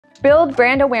Build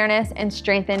brand awareness and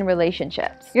strengthen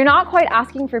relationships. You're not quite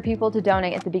asking for people to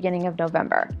donate at the beginning of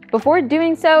November. Before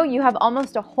doing so, you have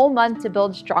almost a whole month to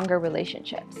build stronger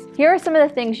relationships. Here are some of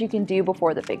the things you can do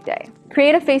before the big day.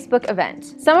 Create a Facebook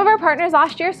event. Some of our partners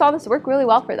last year saw this work really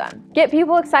well for them. Get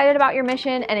people excited about your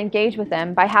mission and engage with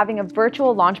them by having a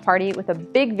virtual launch party with a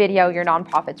big video your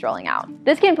nonprofit's rolling out.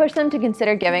 This can push them to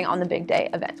consider giving on the big day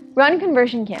event. Run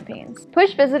conversion campaigns.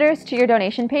 Push visitors to your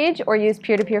donation page or use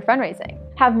peer-to-peer fundraising.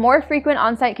 Have more frequent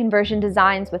on-site conversion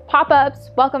designs with pop-ups,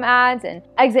 welcome ads, and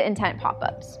exit intent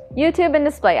pop-ups. YouTube and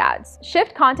display ads.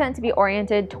 Shift content to be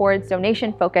oriented towards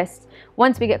donation-focused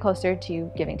once we get closer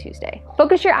to Giving Tuesday.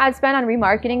 Focus your ad spend on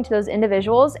remarketing to those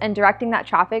individuals and directing that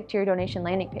traffic to your donation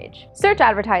landing page. Search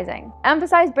advertising.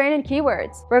 Emphasize branded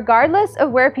keywords. Regardless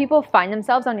of where people find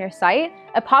themselves on your site,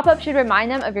 a pop-up should remind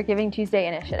them of your Giving Tuesday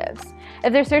initiatives.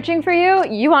 If they're searching for you,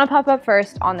 you want to pop up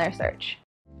first on their search.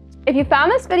 If you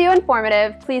found this video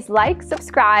informative, please like,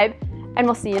 subscribe, and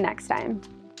we'll see you next time.